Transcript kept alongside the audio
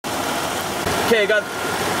Okay, got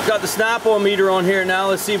the snap-on meter on here now.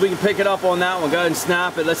 Let's see if we can pick it up on that one. Go ahead and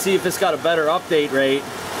snap it. Let's see if it's got a better update rate.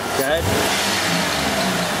 Go ahead.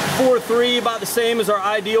 4.3, about the same as our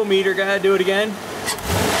ideal meter. Go ahead, do it again.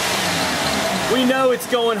 We know it's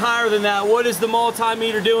going higher than that. What is the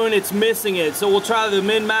multimeter doing? It's missing it. So we'll try the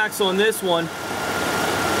min-max on this one.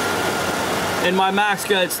 And my max,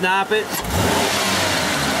 go ahead, snap it.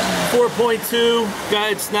 4.2, go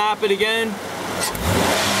ahead, snap it again.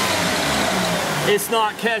 It's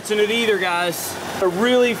not catching it either, guys. A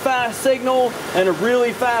really fast signal and a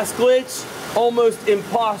really fast glitch, almost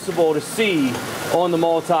impossible to see on the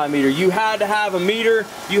multimeter. You had to have a meter,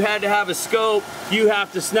 you had to have a scope, you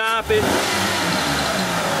have to snap it.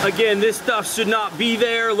 Again, this stuff should not be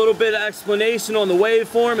there. A little bit of explanation on the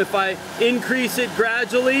waveform. If I increase it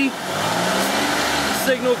gradually,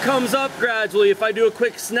 signal comes up gradually. If I do a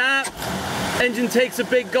quick snap, engine takes a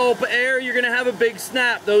big gulp of air, you're gonna have a big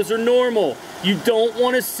snap. Those are normal. You don't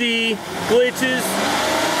wanna see glitches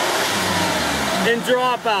and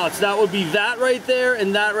dropouts. That would be that right there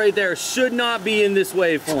and that right there. Should not be in this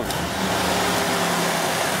waveform.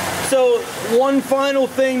 So one final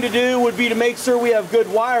thing to do would be to make sure we have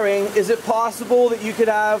good wiring. Is it possible that you could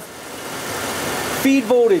have feed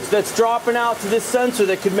voltage that's dropping out to this sensor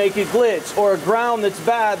that could make it glitch, or a ground that's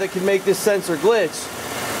bad that could make this sensor glitch,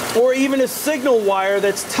 or even a signal wire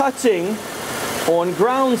that's touching on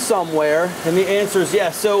ground somewhere? And the answer is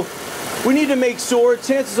yes. So we need to make sure.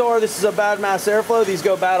 Chances are this is a bad mass airflow. These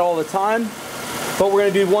go bad all the time, but we're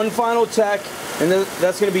going to do one final check, and then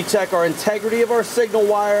that's going to be check our integrity of our signal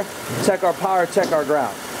wire, check our power, check our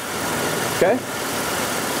ground. Okay?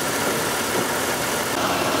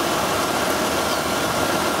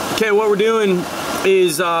 Okay, what we're doing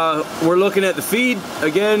is we're looking at the feed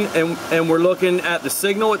again, and we're looking at the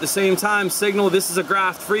signal at the same time. Signal, this is a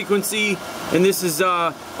graphed frequency, and this is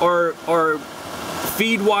our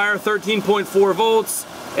feed wire, 13.4 volts,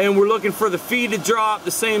 and we're looking for the feed to drop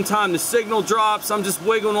the same time the signal drops. I'm just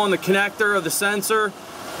wiggling on the connector of the sensor,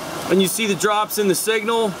 and you see the drops in the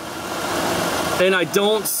signal, and I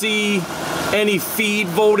don't see any feed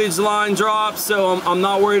voltage line drops, so I'm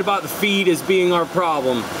not worried about the feed as being our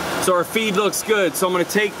problem. So our feed looks good. So I'm going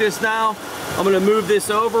to take this now, I'm going to move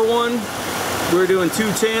this over one. We're doing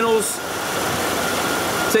 2 channels.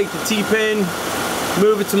 Take the T-pin,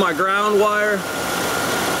 move it to my ground wire.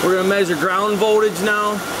 We're going to measure ground voltage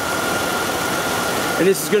now. And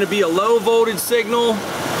this is going to be a low voltage signal.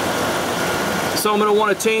 So I'm going to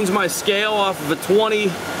want to change my scale off of a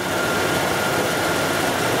 20.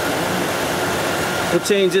 We'll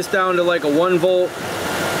change this down to like a 1 volt.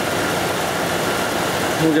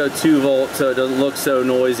 We'll go 2 volts so it doesn't look so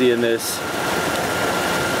noisy in this.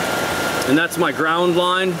 And that's my ground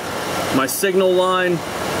line, my signal line.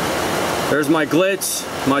 There's my glitch,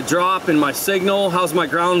 my drop, and my signal. How's my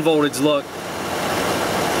ground voltage look?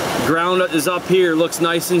 Ground is up here, looks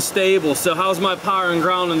nice and stable. So how's my power and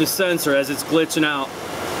ground on the sensor as it's glitching out?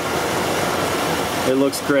 It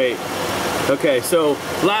looks great. Okay, so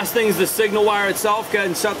last thing is the signal wire itself. Go ahead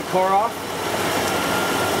and shut the car off.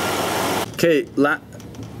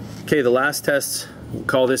 Okay, the last test, we'll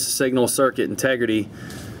call this signal circuit integrity.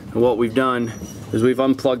 And what we've done is we've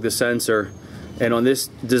unplugged the sensor, and on this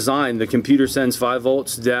design the computer sends 5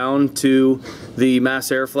 volts down to the mass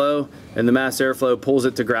airflow, and the mass airflow pulls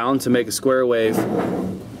it to ground to make a square wave.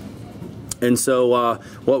 And so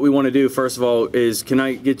what we want to do first of all is, can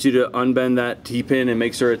I get you to unbend that T-pin and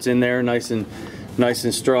make sure it's in there nice and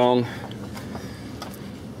strong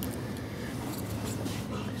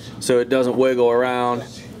so it doesn't wiggle around.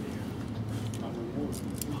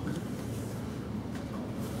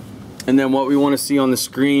 And then what we want to see on the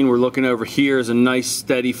screen, we're looking over here, is a nice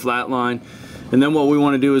steady flat line. And then what we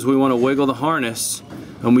want to do is we want to wiggle the harness,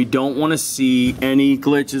 and we don't want to see any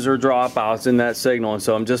glitches or dropouts in that signal. And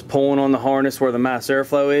so I'm just pulling on the harness where the mass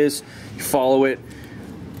airflow is. You follow it,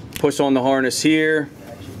 push on the harness here.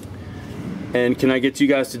 And can I get you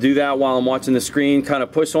guys to do that while I'm watching the screen? Kind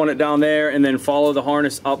of push on it down there and then follow the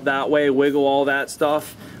harness up that way, wiggle all that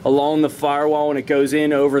stuff along the firewall, and it goes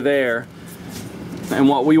in over there. And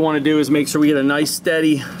what we want to do is make sure we get a nice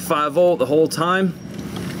steady 5 volt the whole time.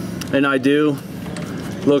 And I do.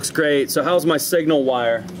 Looks great. So how's my signal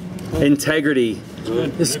wire? Integrity.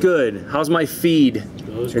 Good. It's good. How's my feed?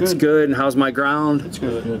 It's good. And how's my ground? It's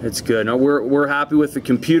good. It's good. Now we're happy with the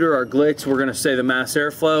computer. Our glitch, we're going to say the mass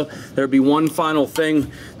airflow. There'd be one final thing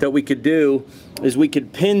that we could do, is we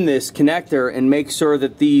could pin this connector and make sure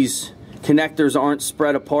that these connectors aren't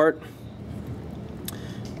spread apart.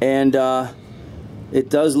 And it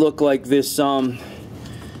does look like this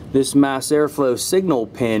this mass airflow signal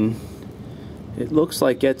pin it looks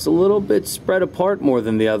like it's a little bit spread apart more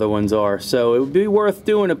than the other ones are. So it would be worth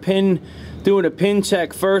doing a pin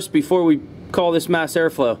check first before we call this mass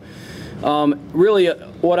airflow. Really,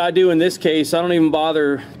 what I do in this case, I don't even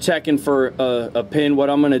bother checking for a pin. What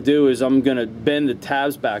I'm going to do is I'm going to bend the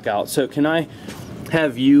tabs back out. So can I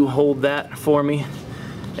have you hold that for me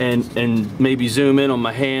and maybe zoom in on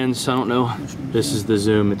my hands? I don't know. This is the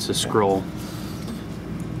zoom. It's a scroll.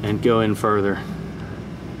 And go in further.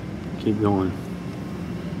 Keep going.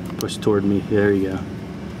 Push toward me. There you go.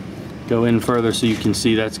 Go in further so you can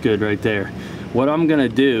see. That's good right there. What I'm going to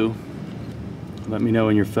do, let me know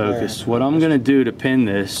when you're focused. What I'm going to do to pin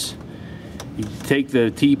this, you take the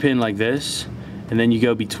T-pin like this, and then you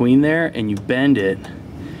go between there and you bend it.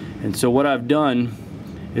 And so what I've done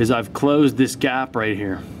is I've closed this gap right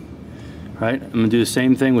here. Right? I'm going to do the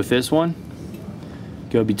same thing with this one.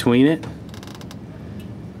 Go between it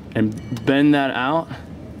and bend that out.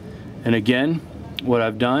 And again, what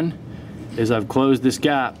I've done is I've closed this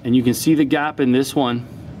gap, and you can see the gap in this one.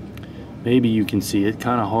 Maybe you can see it,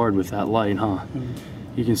 kind of hard with that light, huh?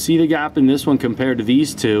 You can see the gap in this one compared to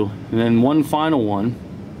these two. And then one final one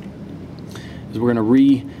is we're gonna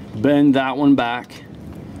re-bend that one back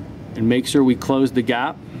and make sure we close the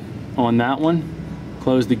gap on that one.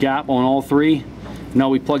 Close the gap on all three. Now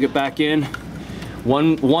we plug it back in.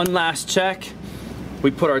 One last check. We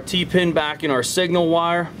put our T-pin back in our signal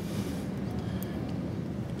wire.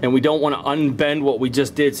 And we don't want to unbend what we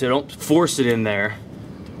just did, so don't force it in there.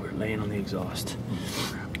 We're laying on the exhaust.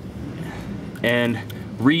 And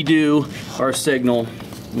redo our signal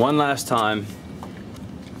one last time.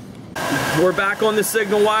 We're back on the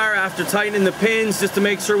signal wire after tightening the pins just to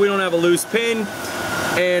make sure we don't have a loose pin.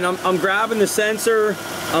 And I'm grabbing the sensor.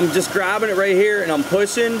 I'm just grabbing it right here and I'm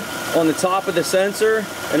pushing on the top of the sensor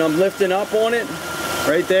and I'm lifting up on it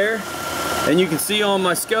right there. And you can see on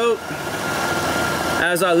my scope,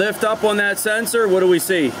 as I lift up on that sensor, what do we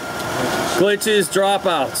see? Glitches,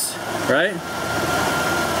 dropouts, right?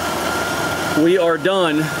 We are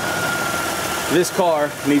done. This car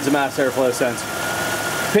needs a mass airflow sensor.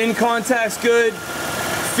 Pin contact's good,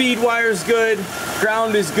 feed wire's good,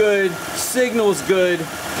 ground is good, signal's good,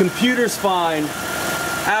 computer's fine.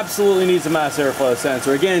 Absolutely needs a mass airflow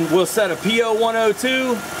sensor. Again, we'll set a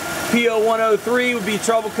P0102, P0103 would be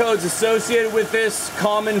trouble codes associated with this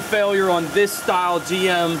common failure on this style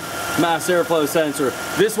GM mass airflow sensor.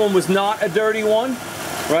 This one was not a dirty one,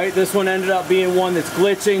 right? This one ended up being one that's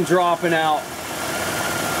glitching, dropping out.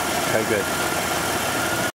 Okay, good.